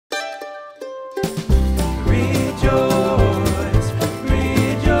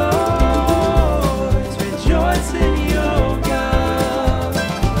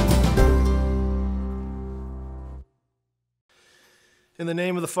the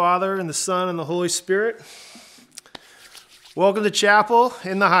name of the Father, and the Son, and the Holy Spirit. Welcome to Chapel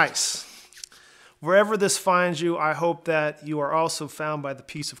in the Heights. Wherever this finds you, I hope that you are also found by the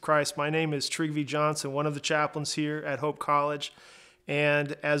peace of Christ. My name is Trygve Johnson, one of the chaplains here at Hope College.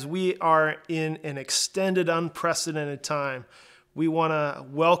 And as we are in an extended, unprecedented time, we want to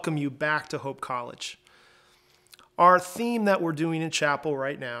welcome you back to Hope College. Our theme that we're doing in chapel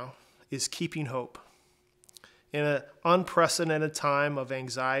right now is keeping hope. In an unprecedented time of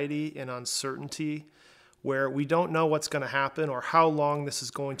anxiety and uncertainty, where we don't know what's going to happen or how long this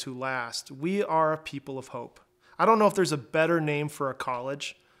is going to last, we are a people of hope. I don't know if there's a better name for a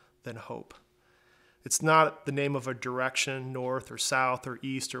college than hope. It's not the name of a direction, north or south or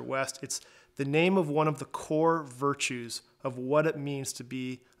east or west. It's the name of one of the core virtues of what it means to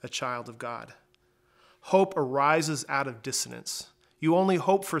be a child of God. Hope arises out of dissonance. You only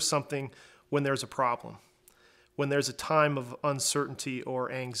hope for something when there's a problem, when there's a time of uncertainty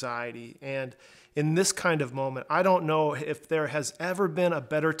or anxiety. And in this kind of moment, I don't know if there has ever been a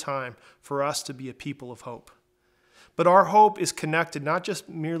better time for us to be a people of hope. But our hope is connected not just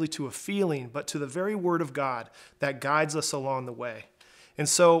merely to a feeling, but to the very Word of God that guides us along the way. And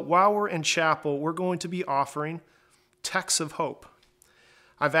so while we're in chapel, we're going to be offering texts of hope.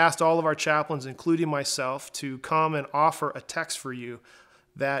 I've asked all of our chaplains, including myself, to come and offer a text for you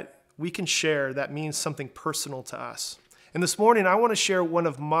that we can share that means something personal to us. And this morning, I want to share one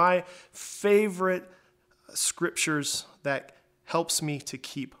of my favorite scriptures that helps me to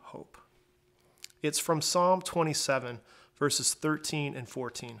keep hope. It's from Psalm 27, verses 13 and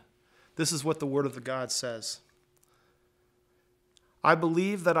 14. This is what the Word of the God says. I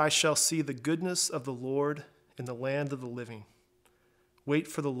believe that I shall see the goodness of the Lord in the land of the living. Wait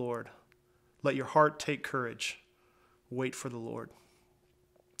for the Lord. Let your heart take courage. Wait for the Lord.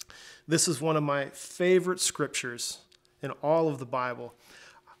 This is one of my favorite scriptures in all of the Bible.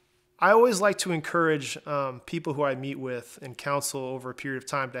 I always like to encourage people who I meet with and counsel over a period of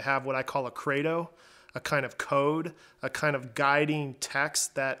time to have what I call a credo, a kind of code, a kind of guiding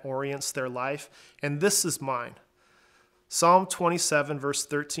text that orients their life. And this is mine. Psalm 27, verse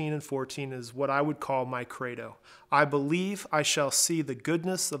 13 and 14 is what I would call my credo. I believe I shall see the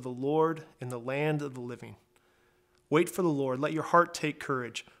goodness of the Lord in the land of the living. Wait for the Lord. Let your heart take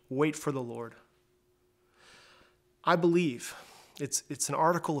courage. Wait for the Lord. I believe. It's an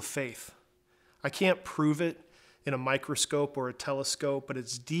article of faith. I can't prove it in a microscope or a telescope, but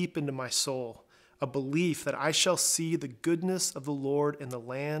it's deep into my soul. A belief that I shall see the goodness of the Lord in the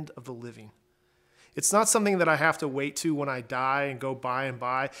land of the living. It's not something that I have to wait to when I die and go by and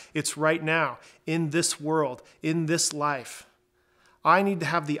by. It's right now, in this world, in this life. I need to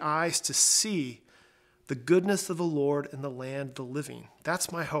have the eyes to see the goodness of the Lord in the land of the living.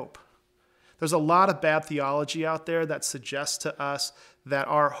 That's my hope. There's a lot of bad theology out there that suggests to us that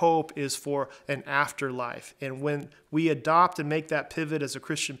our hope is for an afterlife. And when we adopt and make that pivot as a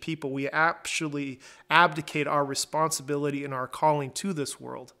Christian people, we actually abdicate our responsibility and our calling to this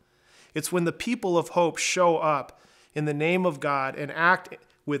world. It's when the people of hope show up in the name of God and act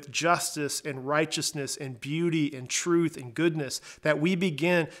with justice and righteousness and beauty and truth and goodness that we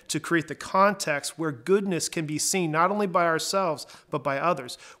begin to create the context where goodness can be seen not only by ourselves but by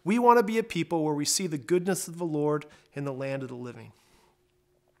others. We want to be a people where we see the goodness of the Lord in the land of the living.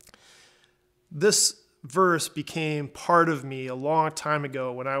 This verse became part of me a long time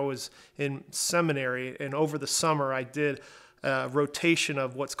ago when I was in seminary, and over the summer I did rotation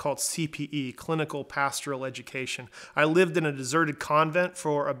of what's called CPE, Clinical Pastoral Education. I lived in a deserted convent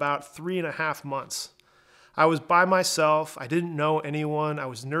for about 3.5 months. I was by myself. I didn't know anyone. I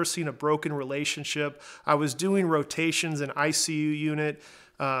was nursing a broken relationship. I was doing rotations in ICU unit,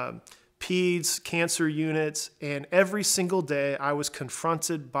 peds, cancer units, and every single day I was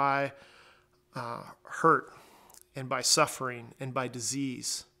confronted by hurt and by suffering and by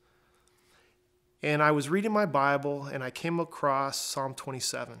disease. And I was reading my Bible, and I came across Psalm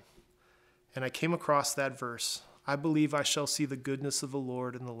 27. And I came across that verse. I believe I shall see the goodness of the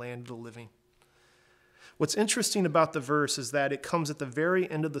Lord in the land of the living. What's interesting about the verse is that it comes at the very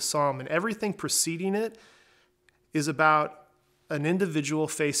end of the psalm, and everything preceding it is about an individual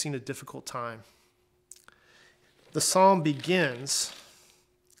facing a difficult time. The psalm begins,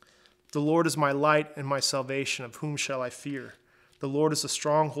 "The Lord is my light and my salvation, of whom shall I fear? The Lord is the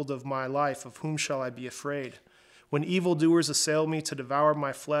stronghold of my life, of whom shall I be afraid? When evildoers assail me to devour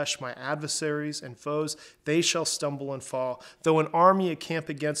my flesh, my adversaries and foes, they shall stumble and fall. Though an army encamp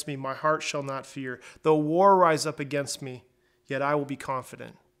against me, my heart shall not fear. Though war rise up against me, yet I will be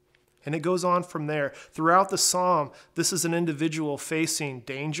confident." And it goes on from there. Throughout the psalm, this is an individual facing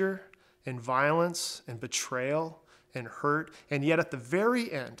danger and violence and betrayal and hurt. And yet at the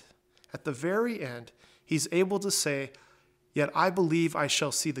very end, he's able to say, yet I believe I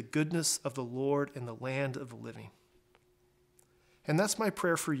shall see the goodness of the Lord in the land of the living. And that's my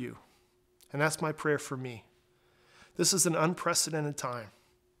prayer for you. And that's my prayer for me. This is an unprecedented time.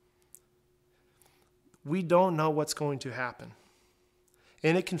 We don't know what's going to happen.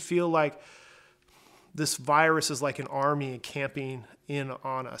 And it can feel like this virus is like an army encamping in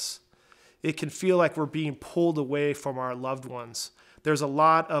on us. It can feel like we're being pulled away from our loved ones. There's a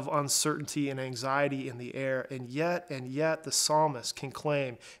lot of uncertainty and anxiety in the air, and yet the psalmist can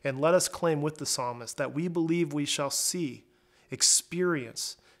claim, and let us claim with the psalmist, that we believe we shall see,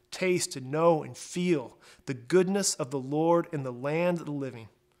 experience, taste, and know and feel the goodness of the Lord in the land of the living.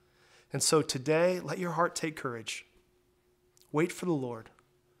 And so today, let your heart take courage. Wait for the Lord.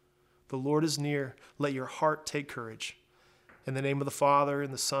 The Lord is near. Let your heart take courage. In the name of the Father,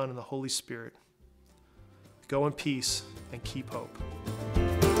 and the Son, and the Holy Spirit, go in peace and keep hope.